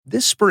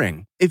This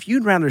spring, if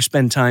you'd rather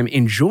spend time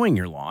enjoying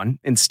your lawn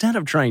instead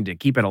of trying to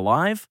keep it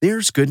alive,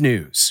 there's good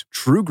news.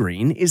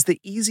 TruGreen is the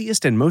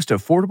easiest and most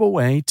affordable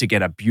way to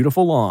get a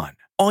beautiful lawn.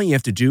 All you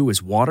have to do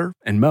is water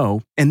and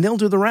mow, and they'll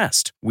do the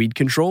rest. Weed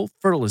control,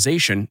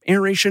 fertilization,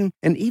 aeration,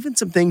 and even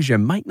some things you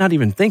might not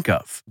even think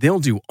of. They'll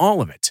do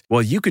all of it,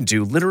 while you can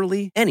do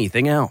literally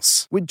anything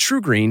else. With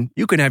TruGreen,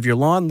 you can have your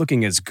lawn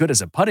looking as good as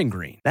a putting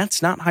green.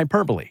 That's not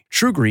hyperbole.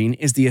 TruGreen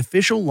is the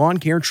official lawn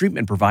care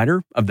treatment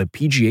provider of the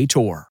PGA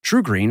Tour.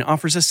 TruGreen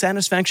offers a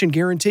satisfaction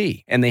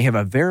guarantee, and they have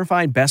a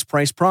verified best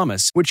price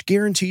promise, which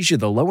guarantees you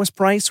the lowest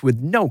price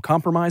with no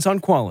compromise on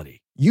quality.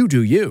 You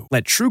do you.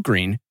 Let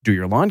TruGreen do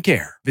your lawn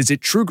care. Visit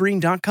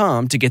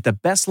TruGreen.com to get the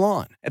best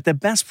lawn at the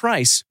best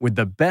price with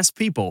the best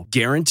people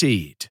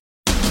guaranteed.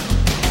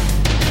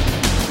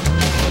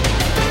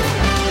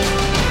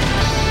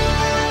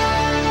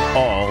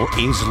 All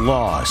is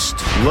lost.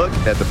 Look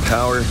at the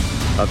power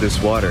of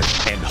this water.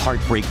 And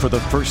heartbreak for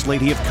the First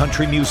Lady of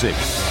Country Music.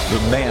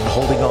 The man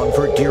holding on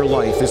for dear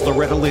life is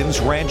Loretta Lynn's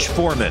ranch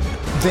foreman.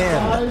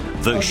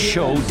 Then, the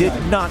show did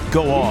not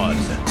go on.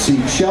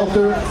 Seek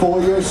shelter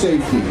for your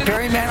safety.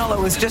 Barry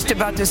Manilow was just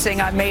about to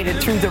sing I Made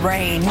It Through the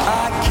Rain.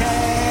 I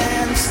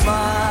can't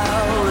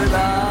smile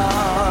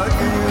without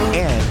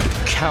you.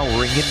 And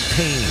cowering in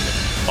pain,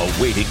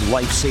 awaiting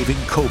life-saving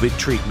COVID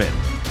treatment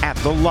at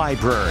the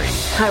library.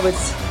 I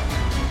was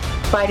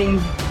fighting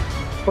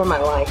for my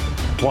life.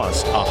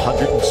 Plus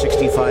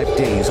 165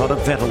 days on a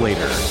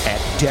ventilator at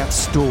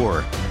death's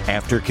door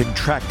after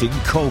contracting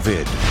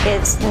COVID.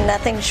 It's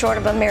nothing short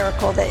of a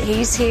miracle that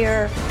he's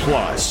here.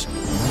 Plus,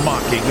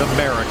 mocking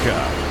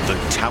America, the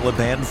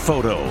Taliban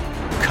photo,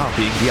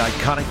 copying the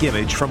iconic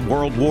image from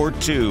World War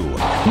II.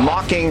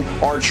 Mocking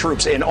our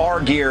troops in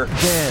our gear.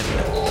 Then,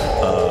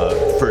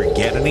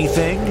 forget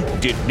anything?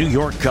 Did New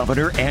York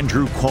Governor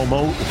Andrew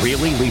Cuomo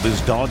really leave his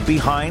dog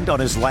behind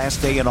on his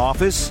last day in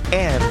office?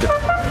 And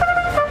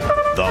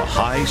the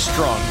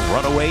high-strung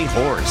runaway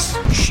horse.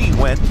 She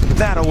went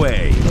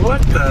that-a-way.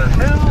 What the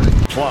hell?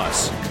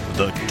 Plus,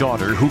 the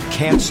daughter who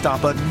can't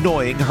stop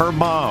annoying her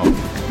mom.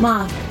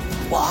 Mom.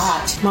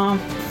 What? Mom.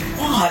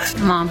 What?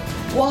 Mom.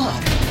 What?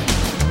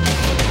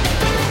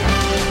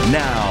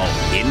 Now,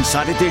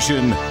 Inside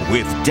Edition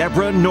with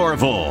Deborah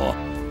Norville.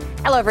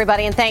 Hello,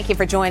 everybody, and thank you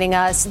for joining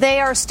us.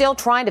 They are still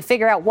trying to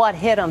figure out what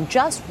hit them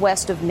just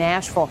west of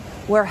Nashville,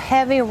 where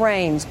heavy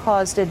rains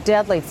caused a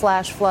deadly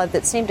flash flood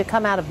that seemed to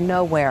come out of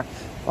nowhere.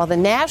 While the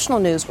national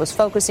news was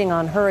focusing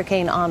on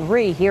Hurricane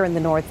Henri here in the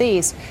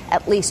Northeast,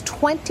 at least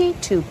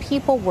 22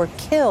 people were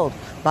killed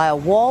by a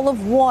wall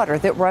of water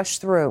that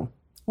rushed through.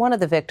 One of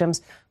the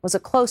victims was a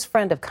close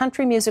friend of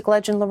country music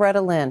legend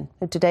Loretta Lynn,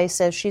 who today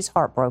says she's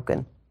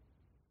heartbroken.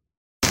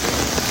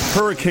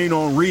 Hurricane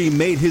Henri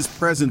made his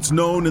presence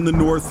known in the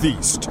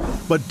Northeast,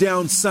 but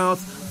down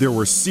south, there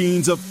were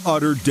scenes of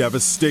utter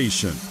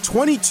devastation.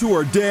 22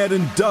 are dead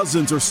and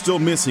dozens are still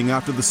missing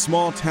after the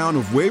small town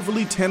of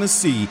Waverly,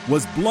 Tennessee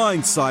was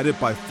blindsided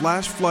by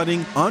flash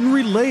flooding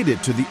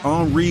unrelated to the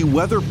Henri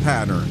weather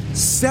pattern.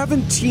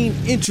 17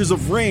 inches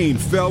of rain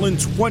fell in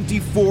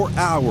 24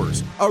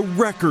 hours, a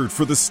record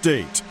for the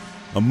state.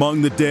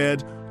 Among the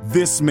dead,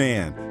 this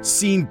man,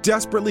 seen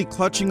desperately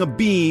clutching a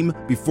beam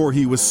before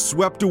he was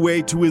swept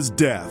away to his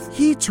death.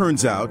 He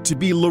turns out to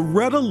be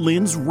Loretta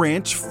Lynn's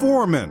ranch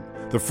foreman.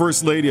 The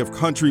First Lady of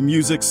Country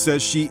Music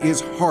says she is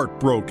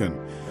heartbroken.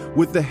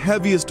 With the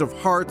heaviest of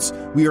hearts,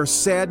 we are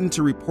saddened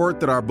to report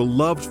that our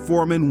beloved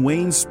foreman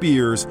Wayne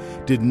Spears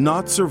did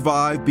not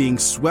survive being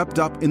swept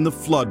up in the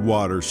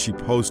floodwaters, she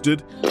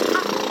posted.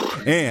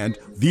 And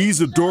these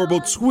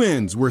adorable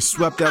twins were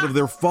swept out of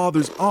their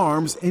father's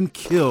arms and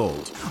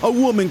killed. A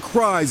woman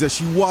cries as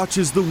she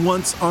watches the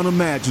once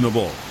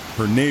unimaginable.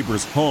 Her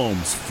neighbor's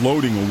homes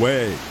floating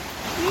away.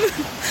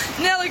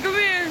 Nellie, come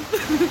here.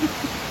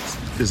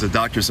 There's a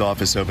doctor's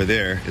office over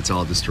there. It's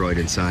all destroyed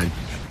inside.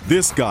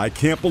 This guy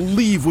can't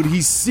believe what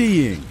he's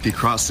seeing. If you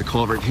cross the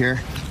culvert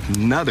here,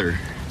 another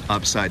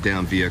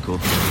upside-down vehicle.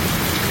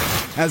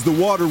 As the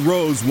water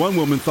rose, one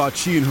woman thought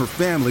she and her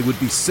family would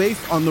be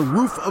safe on the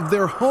roof of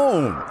their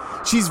home.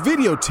 She's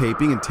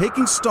videotaping and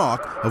taking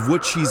stock of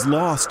what she's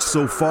lost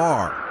so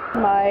far.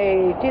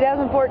 My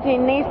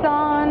 2014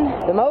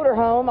 Nissan, the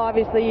motorhome,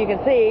 obviously you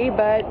can see,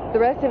 but the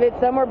rest of it's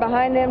somewhere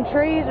behind them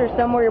trees or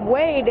somewhere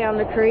way down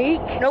the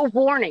creek. No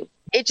warning.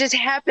 It just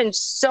happened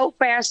so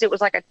fast, it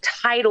was like a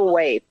tidal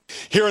wave.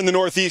 Here in the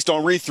Northeast,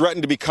 Henri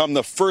threatened to become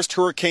the first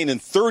hurricane in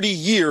 30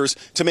 years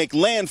to make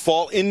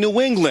landfall in New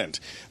England.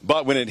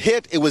 But when it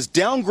hit, it was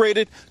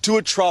downgraded to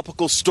a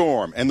tropical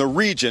storm, and the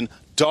region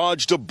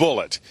dodged a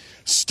bullet.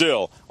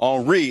 Still,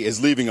 Henri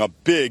is leaving a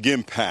big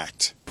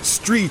impact.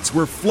 Streets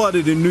were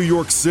flooded in New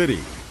York City.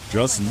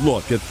 Just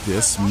look at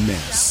this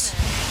mess.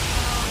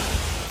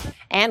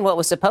 And what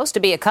was supposed to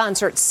be a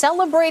concert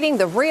celebrating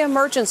the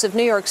reemergence of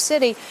New York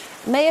City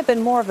may have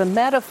been more of a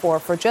metaphor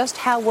for just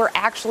how we're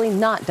actually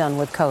not done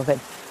with COVID.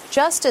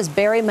 Just as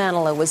Barry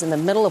Manilow was in the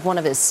middle of one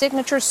of his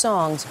signature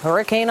songs,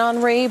 Hurricane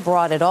Henri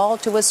brought it all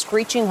to a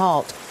screeching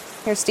halt.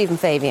 Here's Stephen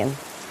Fabian.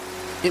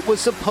 It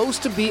was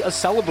supposed to be a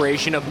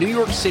celebration of New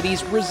York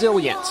City's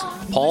resilience.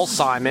 Paul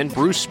Simon,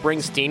 Bruce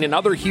Springsteen, and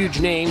other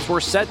huge names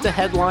were set to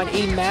headline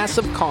a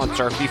massive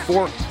concert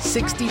before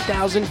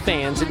 60,000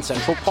 fans in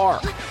Central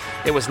Park.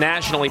 It was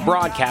nationally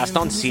broadcast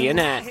on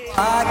CNN.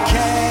 I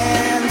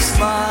can't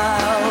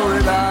smile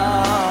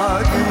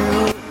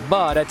without you.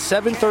 But at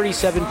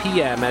 7:37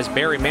 p.m., as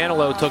Barry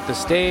Manilow took the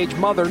stage,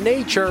 Mother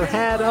Nature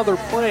had other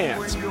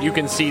plans. You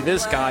can see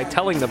this guy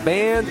telling the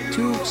band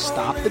to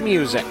stop the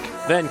music.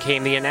 Then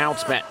came the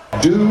announcement.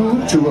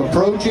 Due to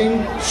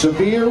approaching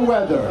severe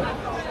weather,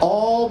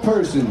 all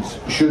persons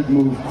should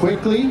move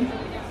quickly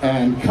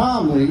and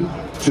calmly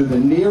to the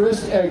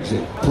nearest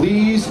exit.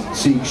 Please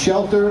seek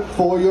shelter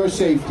for your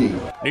safety.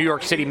 New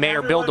York City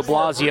Mayor Bill de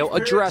Blasio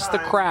addressed the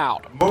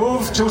crowd.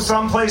 Move to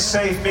someplace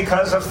safe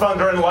because of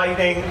thunder and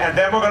lightning, and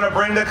then we're going to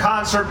bring the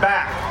concert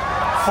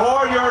back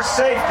for your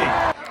safety.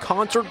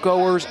 Concert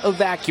goers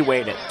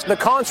evacuated. The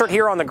concert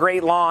here on the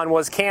Great Lawn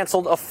was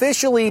canceled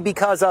officially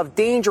because of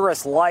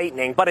dangerous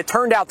lightning, but it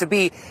turned out to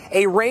be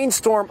a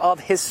rainstorm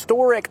of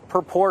historic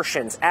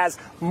proportions as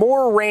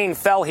more rain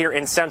fell here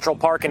in Central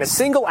Park in a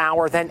single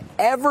hour than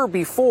ever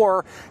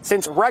before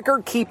since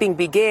record keeping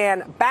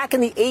began back in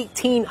the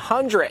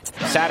 1800s.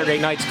 Saturday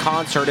night's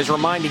concert is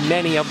reminding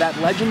many of that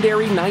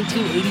legendary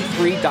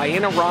 1983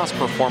 Diana Ross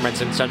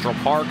performance in Central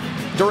Park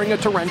during a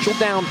torrential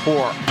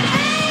downpour.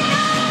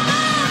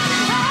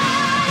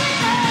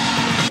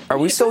 Are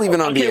we still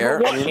even on the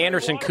air?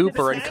 Anderson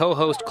Cooper and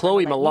co-host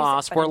Chloe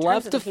Melas were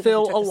left to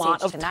fill a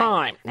lot of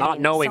time, not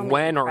knowing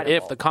when or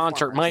if the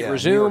concert might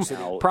resume,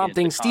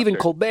 prompting Stephen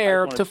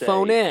Colbert to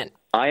phone in.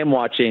 I am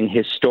watching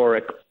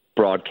historic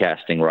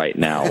broadcasting right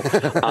now.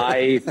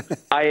 I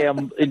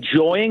am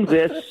enjoying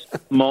this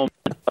moment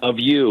of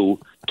you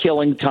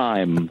killing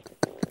time.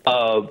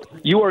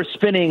 You are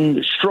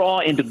spinning straw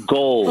into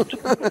gold.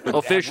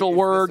 Official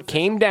word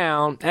came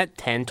down at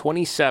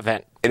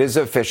 10:27. It is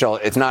official.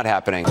 It's not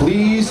happening.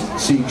 Please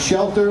seek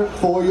shelter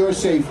for your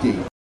safety.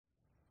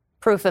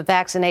 Proof of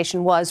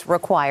vaccination was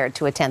required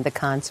to attend the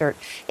concert.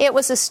 It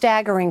was a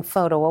staggering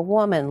photo. A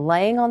woman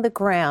laying on the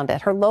ground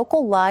at her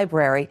local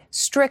library,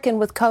 stricken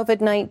with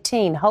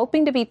COVID-19,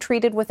 hoping to be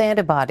treated with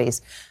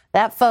antibodies.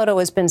 That photo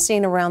has been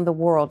seen around the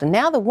world, and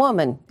now the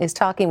woman is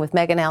talking with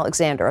Megan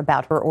Alexander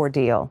about her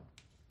ordeal.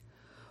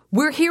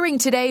 We're hearing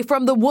today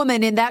from the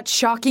woman in that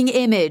shocking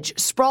image,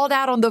 sprawled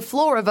out on the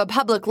floor of a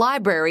public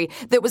library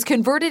that was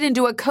converted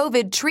into a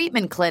COVID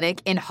treatment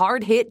clinic in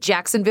hard-hit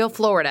Jacksonville,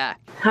 Florida.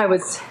 I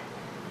was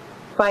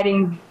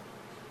fighting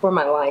for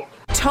my life.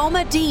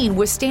 Toma Dean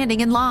was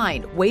standing in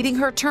line, waiting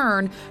her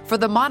turn for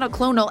the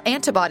monoclonal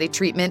antibody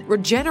treatment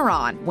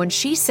Regeneron, when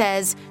she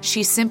says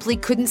she simply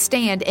couldn't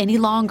stand any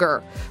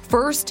longer.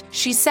 First,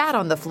 she sat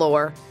on the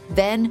floor,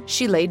 then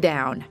she laid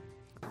down.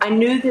 I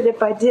knew that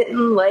if I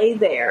didn't lay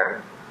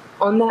there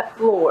on that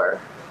floor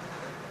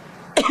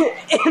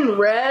and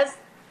rest,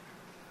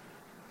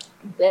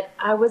 that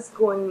I was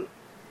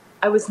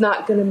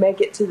not going to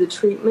make it to the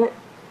treatment,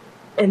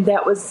 and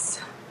that was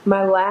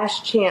my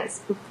last chance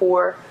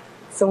before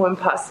someone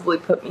possibly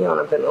put me on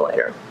a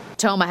ventilator.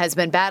 Toma has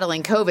been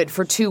battling COVID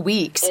for 2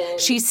 weeks.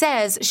 She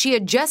says she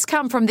had just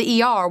come from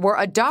the ER where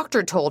a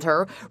doctor told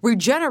her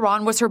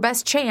Regeneron was her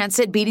best chance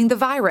at beating the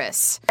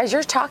virus. As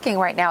you're talking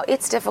right now,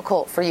 it's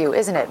difficult for you,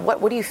 isn't it?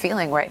 What are you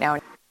feeling right now?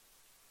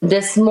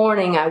 This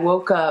morning I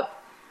woke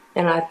up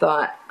and I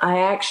thought, I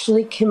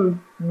actually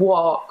can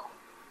walk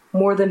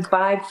more than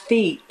 5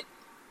 feet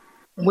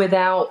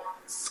without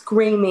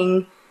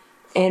screaming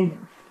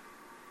and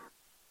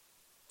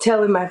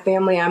telling my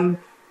family I'm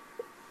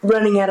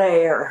running out of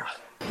air.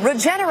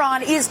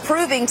 Regeneron is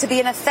proving to be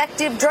an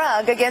effective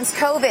drug against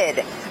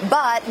COVID,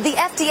 but the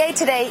FDA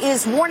today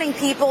is warning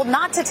people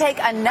not to take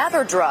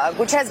another drug,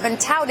 which has been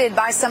touted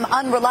by some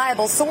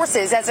unreliable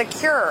sources as a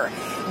cure.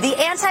 The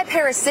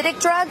anti-parasitic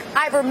drug,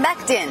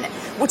 ivermectin,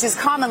 which is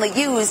commonly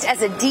used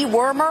as a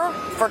dewormer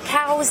for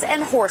cows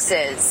and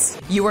horses.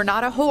 You are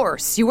not a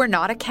horse. You are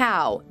not a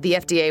cow, the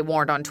FDA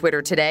warned on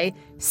Twitter today.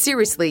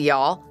 Seriously,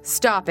 y'all,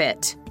 stop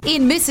it.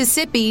 In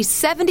Mississippi,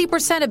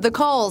 70% of the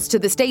calls to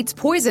the state's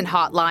poison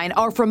hotline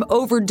are from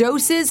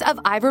overdoses of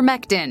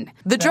ivermectin.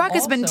 The drug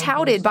has been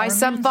touted by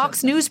some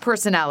Fox News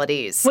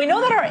personalities. We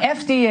know that our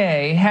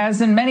FDA has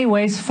in many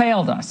ways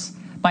failed us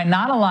by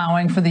not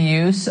allowing for the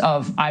use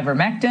of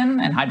ivermectin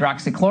and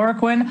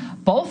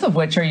hydroxychloroquine, both of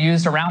which are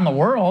used around the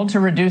world to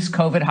reduce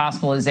COVID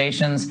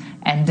hospitalizations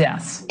and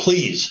deaths.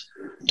 Please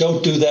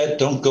don't do that.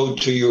 Don't go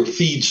to your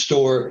feed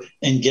store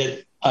and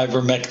get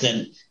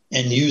ivermectin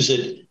and use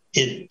it.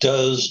 It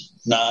does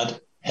not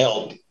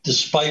help,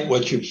 despite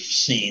what you've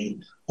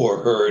seen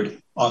or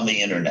heard on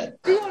the internet.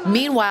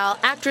 Meanwhile,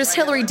 actress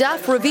Hilary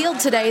Duff revealed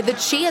today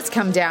that she has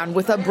come down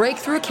with a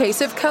breakthrough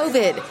case of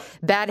COVID.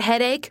 Bad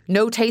headache,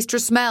 no taste or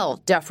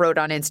smell, Duff wrote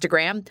on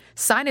Instagram.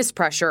 Sinus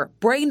pressure,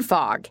 brain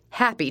fog,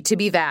 happy to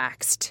be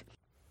vaxxed.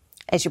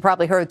 As you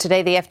probably heard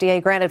today, the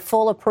FDA granted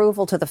full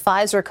approval to the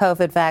Pfizer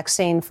COVID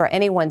vaccine for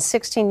anyone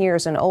 16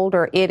 years and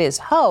older. It is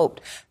hoped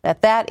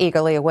that that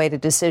eagerly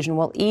awaited decision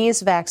will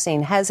ease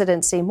vaccine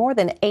hesitancy. More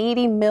than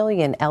 80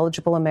 million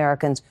eligible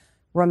Americans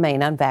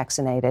remain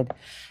unvaccinated.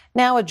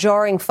 Now a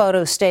jarring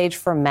photo staged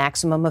for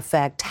maximum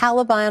effect.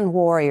 Taliban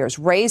warriors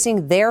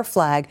raising their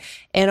flag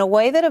in a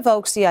way that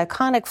evokes the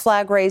iconic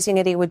flag raising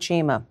at Iwo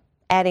Jima.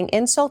 Adding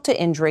insult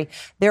to injury,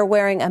 they're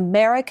wearing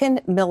American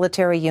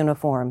military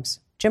uniforms.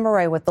 Jim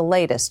Murray with the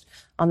latest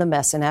on the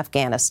mess in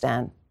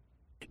Afghanistan.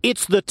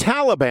 It's the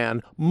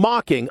Taliban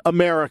mocking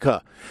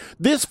America.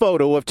 This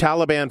photo of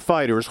Taliban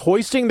fighters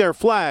hoisting their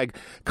flag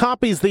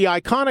copies the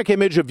iconic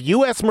image of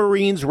U.S.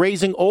 Marines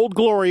raising Old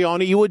Glory on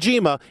Iwo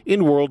Jima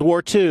in World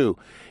War II.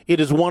 It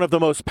is one of the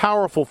most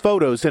powerful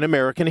photos in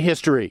American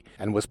history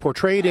and was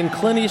portrayed in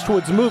Clint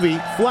Eastwood's movie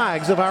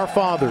Flags of Our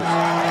Fathers.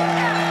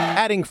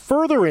 Adding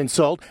further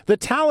insult, the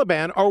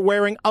Taliban are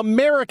wearing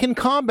American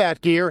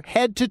combat gear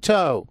head to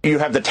toe. You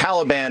have the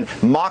Taliban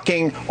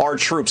mocking our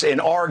troops in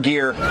our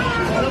gear.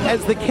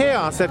 As the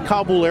chaos at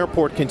Kabul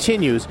airport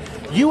continues,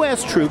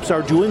 U.S. troops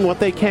are doing what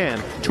they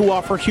can to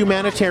offer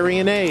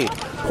humanitarian aid,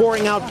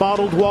 pouring out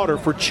bottled water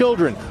for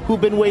children who've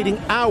been waiting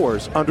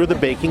hours under the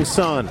baking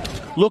sun.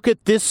 Look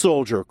at this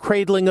soldier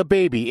cradling a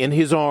baby in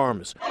his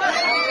arms.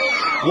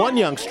 One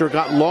youngster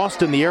got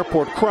lost in the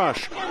airport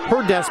crush.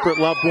 Her desperate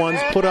loved ones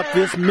put up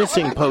this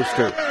missing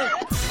poster.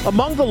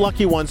 Among the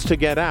lucky ones to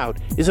get out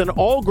is an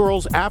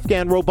all-girls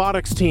Afghan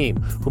robotics team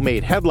who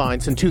made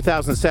headlines in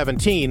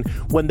 2017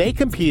 when they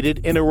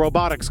competed in a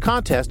robotics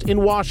contest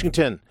in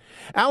Washington.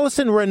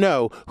 Allison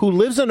Renault, who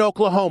lives in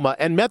Oklahoma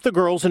and met the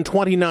girls in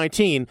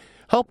 2019,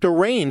 helped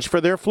arrange for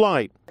their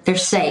flight. They're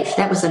safe.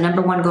 That was the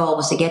number one goal,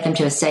 was to get them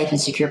to a safe and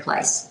secure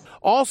place.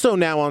 Also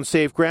now on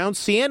safe ground,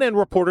 CNN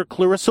reporter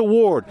Clarissa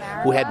Ward,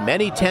 who had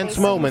many tense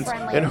moments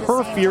in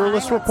her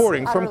fearless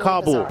reporting from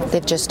Kabul.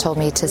 They've just told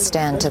me to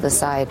stand to the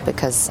side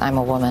because I'm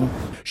a woman.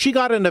 She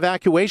got an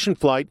evacuation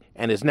flight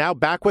and is now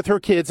back with her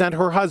kids and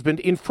her husband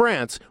in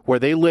France, where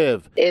they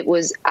live. It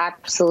was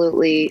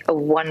absolutely a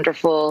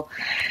wonderful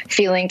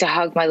feeling to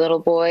hug my little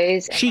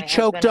boys. She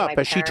choked up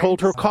as she told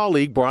her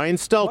colleague Brian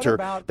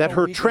Stelter that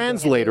her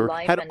translator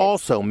had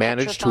also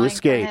managed to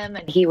escape.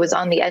 He was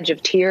on the edge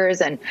of tears,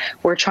 and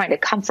we're trying to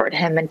comfort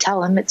him and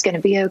tell him it's going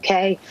to be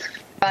okay.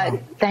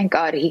 But thank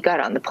God he got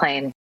on the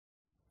plane.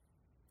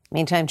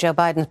 Meantime, Joe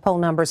Biden's poll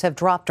numbers have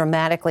dropped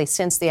dramatically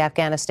since the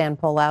Afghanistan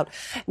pullout.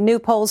 New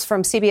polls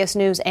from CBS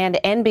News and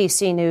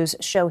NBC News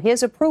show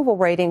his approval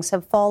ratings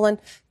have fallen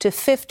to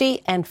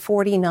 50 and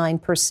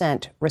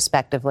 49%,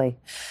 respectively.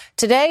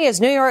 Today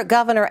is New York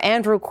Governor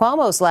Andrew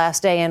Cuomo's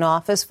last day in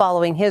office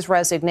following his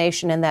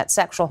resignation in that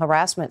sexual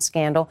harassment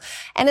scandal.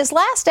 And his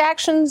last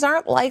actions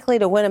aren't likely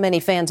to win him any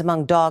fans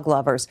among dog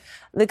lovers.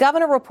 The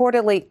governor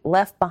reportedly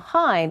left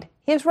behind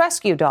his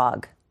rescue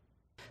dog.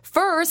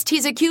 First,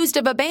 he's accused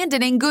of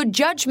abandoning good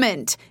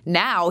judgment.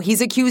 Now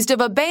he's accused of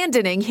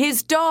abandoning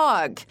his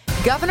dog.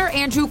 Governor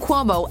Andrew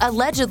Cuomo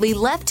allegedly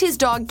left his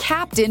dog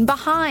Captain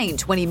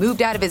behind when he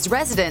moved out of his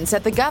residence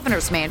at the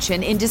governor's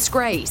mansion in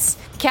disgrace.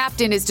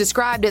 Captain is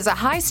described as a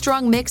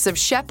high-strung mix of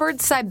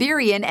Shepherd,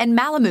 Siberian, and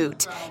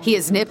Malamute. He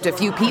has nipped a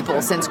few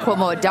people since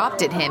Cuomo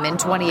adopted him in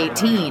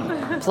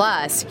 2018.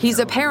 Plus, he's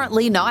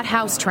apparently not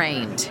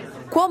house-trained.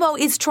 Cuomo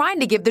is trying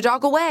to give the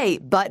dog away,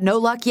 but no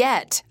luck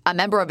yet. A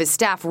member of his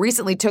staff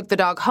recently took the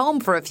dog home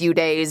for a few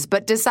days,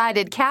 but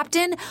decided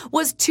Captain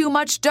was too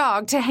much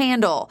dog to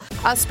handle.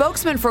 A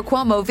spokesman for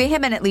Cuomo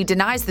vehemently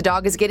denies the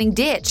dog is getting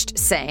ditched,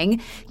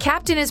 saying,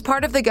 Captain is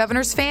part of the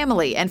governor's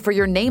family, and for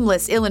your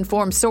nameless,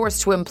 ill-informed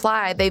source to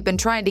imply they've been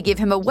trying to give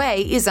him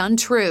away is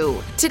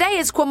untrue. Today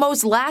is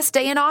Cuomo's last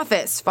day in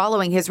office,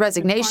 following his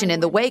resignation in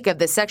the wake of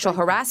the sexual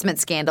harassment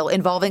scandal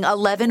involving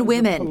 11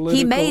 women.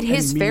 He made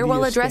his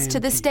farewell address to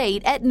the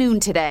state at noon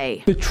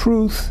today. The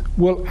truth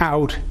will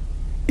out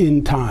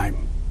in time.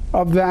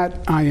 Of that,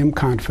 I am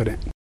confident.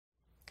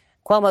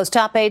 Cuomo's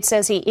top aide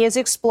says he is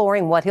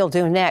exploring what he'll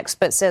do next,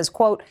 but says,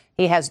 quote,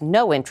 he has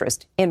no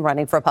interest in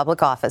running for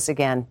public office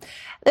again.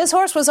 This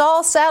horse was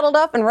all saddled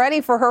up and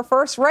ready for her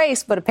first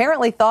race, but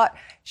apparently thought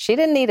she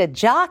didn't need a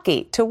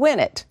jockey to win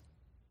it.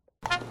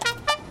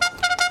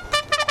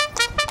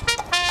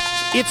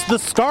 It's the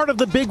start of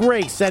the big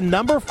race, and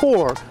number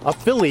 4, a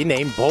filly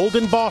named Bold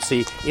and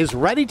Bossy, is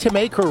ready to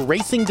make her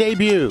racing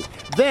debut.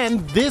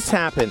 Then this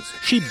happens.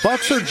 She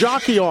bucks her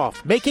jockey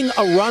off, making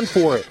a run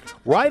for it.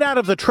 Right out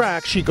of the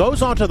track, she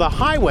goes onto the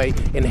highway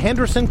in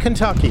Henderson,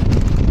 Kentucky.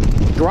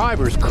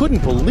 Drivers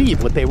couldn't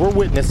believe what they were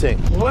witnessing.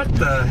 What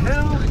the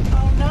hell?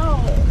 Oh,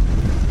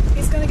 no.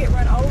 He's going to get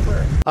run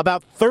over.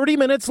 About 30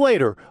 minutes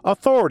later,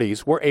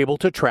 authorities were able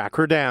to track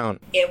her down.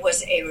 It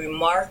was a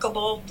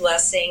remarkable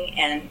blessing,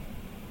 and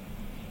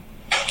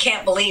I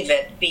can't believe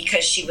it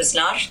because she was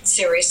not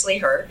seriously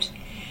hurt.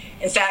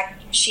 In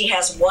fact, she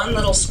has one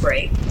little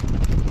scrape.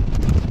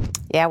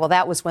 Yeah, well,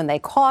 that was when they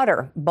caught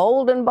her.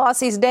 Bold and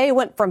Bossy's day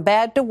went from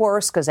bad to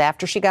worse because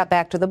after she got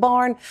back to the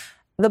barn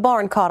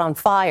caught on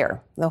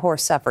fire. The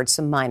horse suffered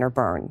some minor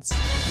burns.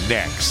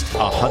 Next,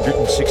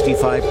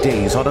 165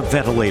 days on a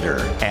ventilator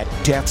at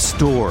death's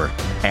door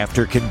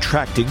after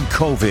contracting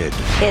COVID.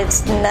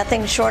 It's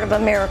nothing short of a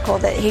miracle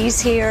that he's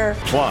here.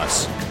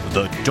 Plus,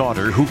 the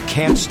daughter who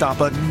can't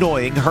stop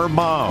annoying her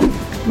mom.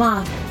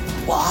 Mom.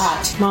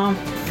 What? Mom.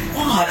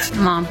 What?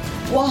 Mom.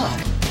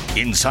 What?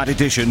 Inside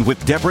Edition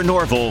with Deborah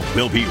Norville.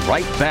 We'll be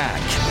right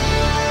back.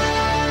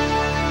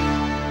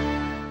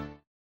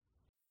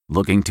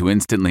 Looking to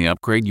instantly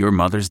upgrade your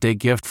Mother's Day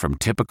gift from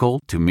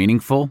typical to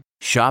meaningful?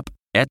 Shop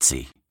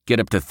Etsy. Get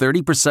up to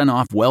 30%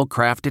 off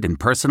well-crafted and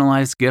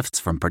personalized gifts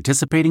from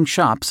participating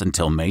shops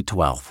until May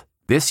 12th.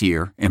 This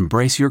year,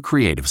 embrace your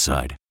creative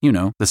side. You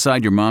know, the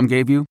side your mom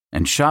gave you.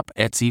 And shop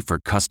Etsy for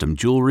custom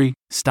jewelry,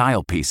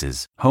 style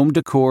pieces, home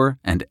decor,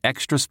 and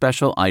extra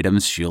special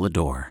items she'll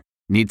adore.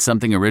 Need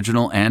something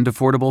original and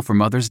affordable for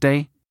Mother's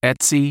Day?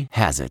 Etsy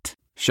has it.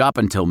 Shop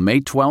until May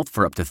 12th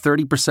for up to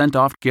 30%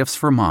 off gifts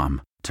for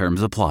mom.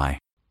 Terms apply.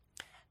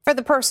 For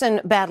the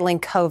person battling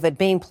COVID,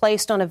 being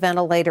placed on a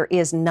ventilator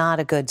is not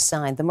a good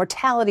sign. The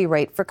mortality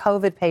rate for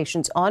COVID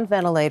patients on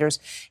ventilators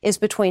is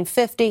between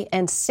 50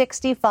 and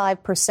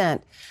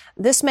 65%.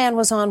 This man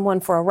was on one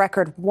for a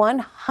record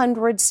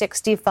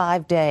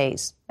 165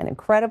 days. And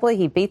incredibly,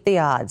 he beat the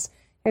odds.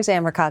 Here's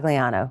Ann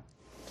Mercogliano.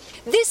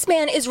 This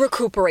man is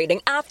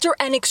recuperating after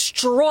an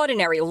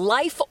extraordinary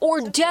life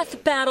or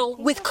death battle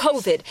with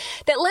COVID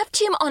that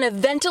left him on a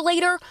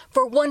ventilator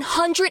for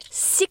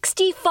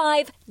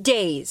 165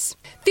 days.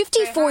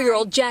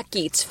 54-year-old Jack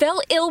Geets fell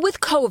ill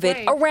with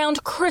COVID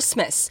around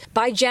Christmas.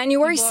 By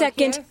January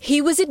 2nd, he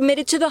was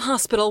admitted to the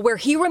hospital where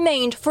he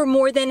remained for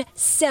more than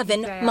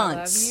 7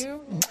 months.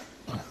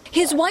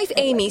 His wife,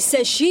 Amy,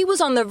 says she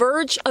was on the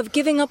verge of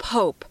giving up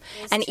hope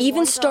and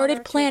even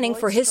started planning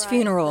for his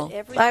funeral.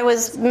 I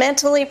was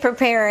mentally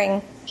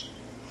preparing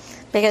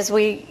because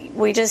we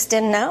just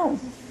didn't know.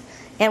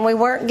 And we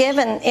weren't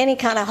given any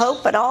kind of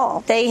hope at all.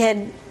 They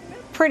had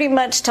pretty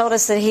much told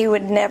us that he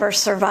would never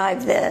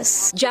survive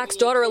this. Jack's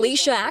daughter,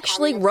 Alicia,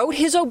 actually wrote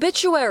his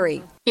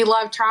obituary. He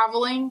loved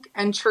traveling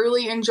and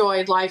truly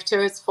enjoyed life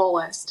to its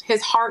fullest.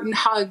 His heart and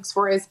hugs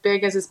were as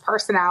big as his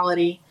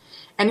personality,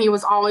 and he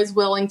was always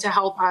willing to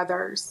help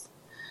others.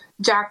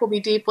 Jack will be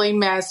deeply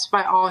missed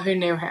by all who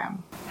knew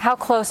him. How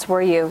close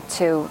were you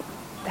to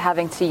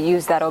having to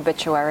use that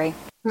obituary?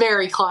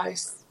 Very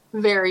close.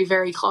 Very,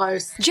 very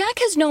close. Jack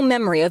has no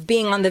memory of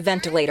being on the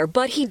ventilator,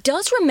 but he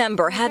does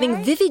remember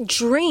having vivid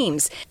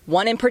dreams.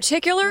 One in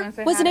particular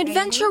was an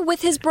adventure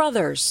with his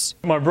brothers.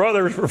 My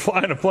brothers were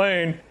flying a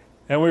plane,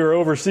 and we were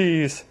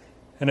overseas,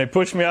 and they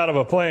pushed me out of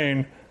a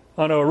plane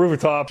onto a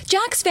rooftop.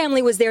 Jack's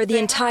family was there the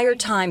entire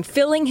time,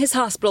 filling his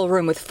hospital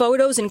room with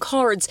photos and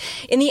cards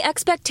in the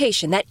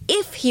expectation that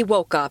if he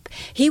woke up,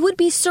 he would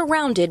be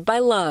surrounded by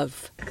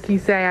love. Can you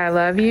say I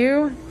love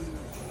you?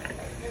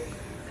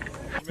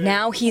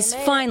 Now he's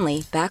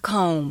finally back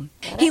home.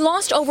 He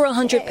lost over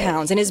 100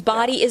 pounds and his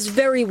body is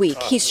very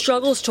weak. He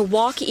struggles to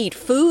walk, eat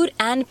food,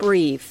 and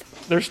breathe.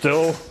 There's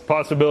still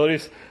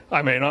possibilities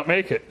I may not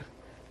make it.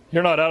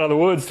 You're not out of the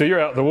woods till you're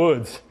out of the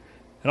woods.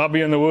 And I'll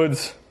be in the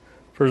woods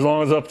for as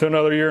long as up to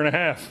another year and a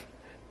half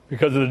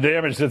because of the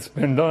damage that's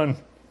been done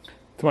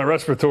to my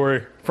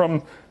respiratory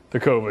from the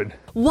COVID.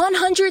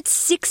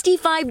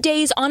 165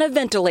 days on a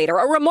ventilator,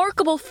 a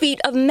remarkable feat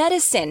of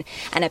medicine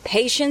and a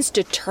patient's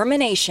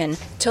determination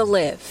to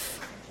live.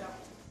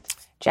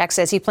 Jack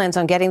says he plans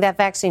on getting that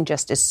vaccine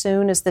just as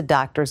soon as the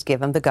doctors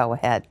give him the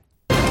go-ahead.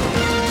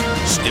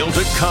 Still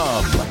to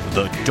come,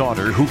 the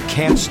daughter who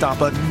can't stop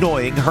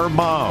annoying her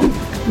mom.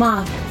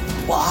 Mom.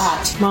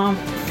 What? Mom.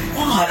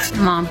 What?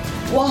 Mom.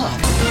 What?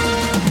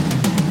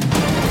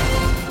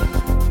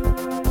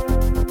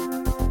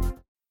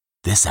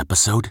 This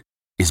episode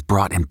is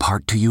brought in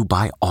part to you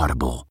by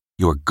Audible,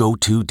 your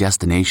go-to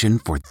destination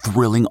for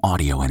thrilling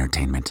audio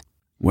entertainment.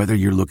 Whether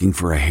you're looking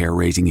for a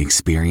hair-raising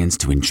experience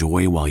to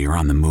enjoy while you're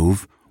on the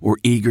move or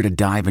eager to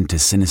dive into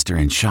sinister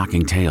and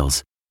shocking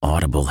tales,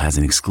 Audible has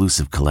an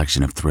exclusive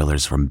collection of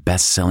thrillers from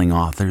best-selling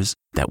authors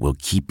that will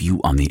keep you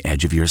on the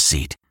edge of your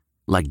seat.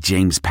 Like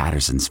James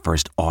Patterson's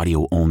first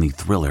audio-only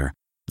thriller,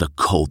 The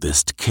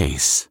Coldest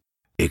Case.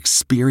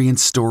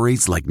 Experience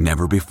stories like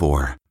never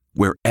before,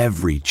 where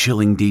every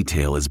chilling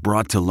detail is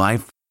brought to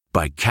life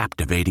by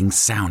captivating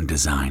sound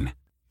design.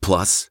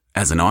 Plus,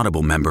 as an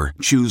Audible member,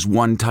 choose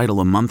one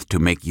title a month to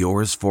make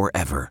yours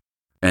forever.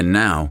 And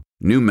now,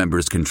 new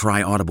members can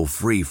try Audible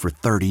free for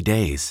 30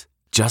 days.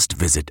 Just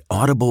visit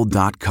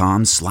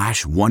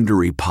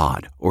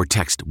audible.com/WonderyPod or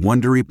text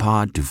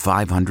WonderyPod to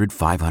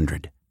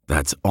 500-500.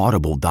 That's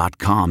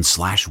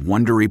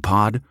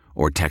audible.com/WonderyPod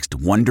or text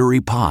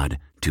WonderyPod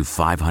to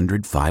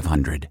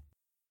 500-500.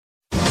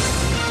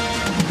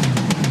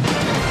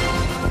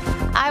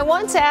 I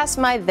once asked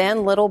my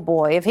then little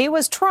boy if he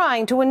was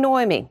trying to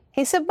annoy me.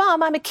 He said,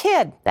 "Mom, I'm a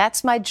kid.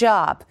 That's my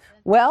job."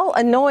 Well,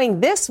 annoying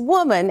this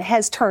woman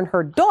has turned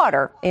her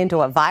daughter into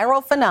a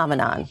viral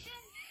phenomenon.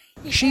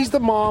 She's the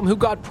mom who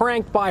got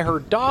pranked by her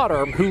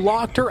daughter who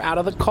locked her out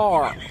of the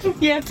car.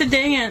 You have to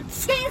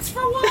dance. Dance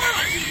for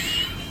what?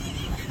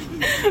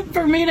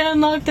 For me to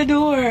unlock the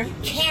door.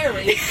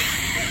 Carrie.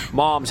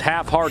 Mom's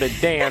half-hearted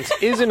dance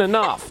isn't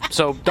enough,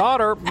 so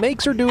daughter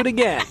makes her do it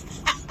again.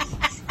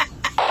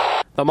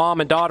 The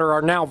mom and daughter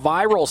are now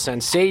viral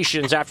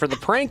sensations after the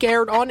prank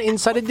aired on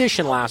Inside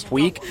Edition last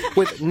week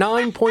with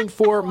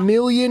 9.4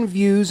 million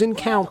views and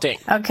counting.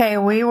 Okay,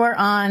 we were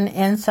on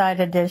Inside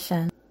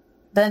Edition,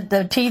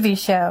 the TV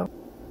show.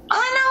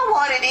 I know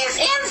what it is.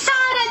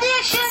 Inside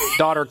Edition.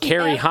 Daughter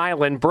Carrie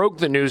Hyland broke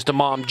the news to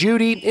Mom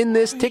Judy in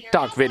this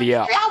TikTok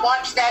video. I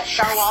watch that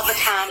show all the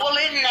time. Well,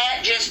 isn't that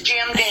just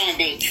Jim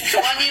Dandy? The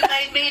one you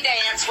made me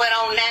dance went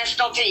on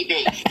national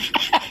TV.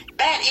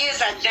 That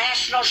is a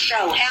national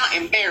show. How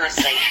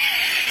embarrassing.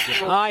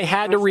 I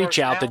had to reach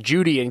out to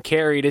Judy and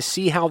Carrie to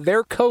see how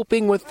they're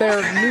coping with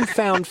their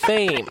newfound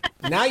fame.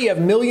 Now you have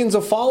millions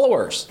of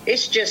followers.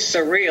 It's just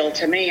surreal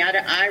to me.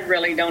 I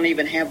really don't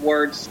even have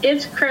words.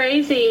 It's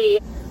crazy.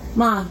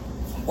 Mom.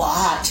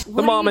 What?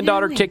 The mom and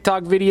daughter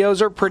TikTok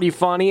videos are pretty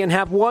funny and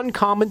have one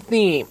common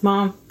theme.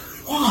 Mom.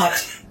 What?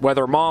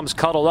 Whether mom's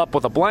cuddled up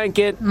with a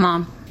blanket.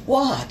 Mom.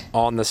 What?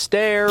 On the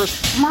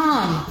stairs.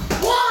 Mom.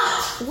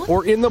 What?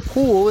 Or in the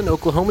pool in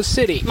Oklahoma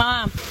City.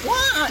 Mom.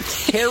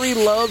 What? Carrie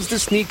loves to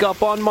sneak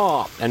up on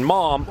Mom, and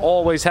Mom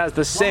always has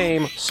the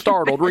same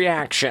startled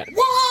reaction.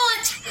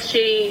 What?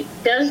 She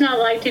does not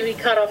like to be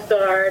caught off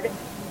guard.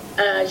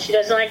 She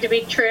doesn't like to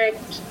be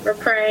tricked or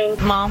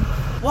pranked. Mom.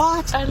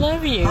 What? I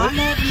love you. I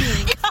love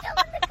you.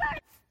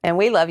 And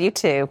we love you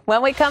too.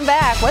 When we come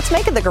back, what's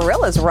making the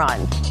gorillas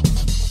run?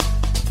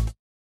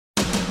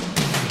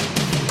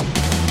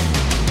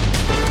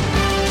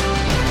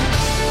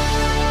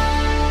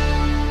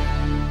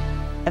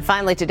 And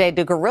finally today,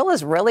 do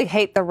gorillas really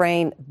hate the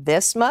rain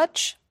this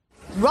much?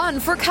 Run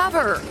for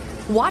cover.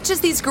 Watch as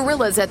these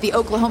gorillas at the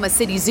Oklahoma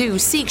City Zoo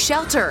seek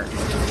shelter.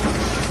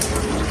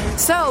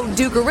 So,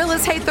 do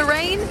gorillas hate the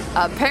rain?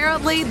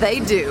 Apparently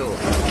they do.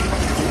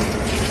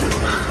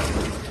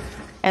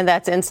 And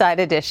that's Inside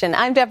Edition.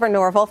 I'm Deborah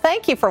Norville.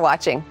 Thank you for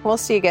watching. We'll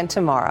see you again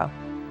tomorrow.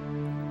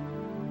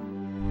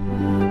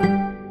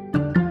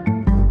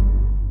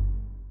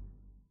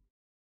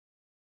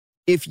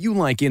 If you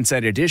like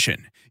Inside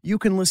Edition, you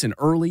can listen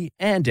early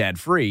and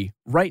ad-free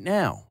right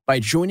now by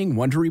joining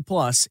Wondery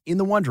Plus in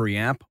the Wondery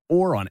app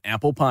or on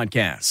Apple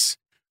Podcasts.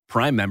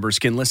 Prime members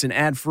can listen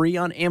ad-free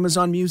on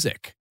Amazon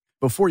Music.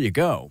 Before you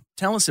go,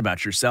 tell us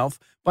about yourself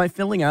by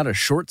filling out a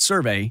short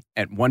survey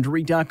at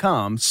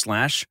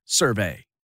Wondery.com/survey.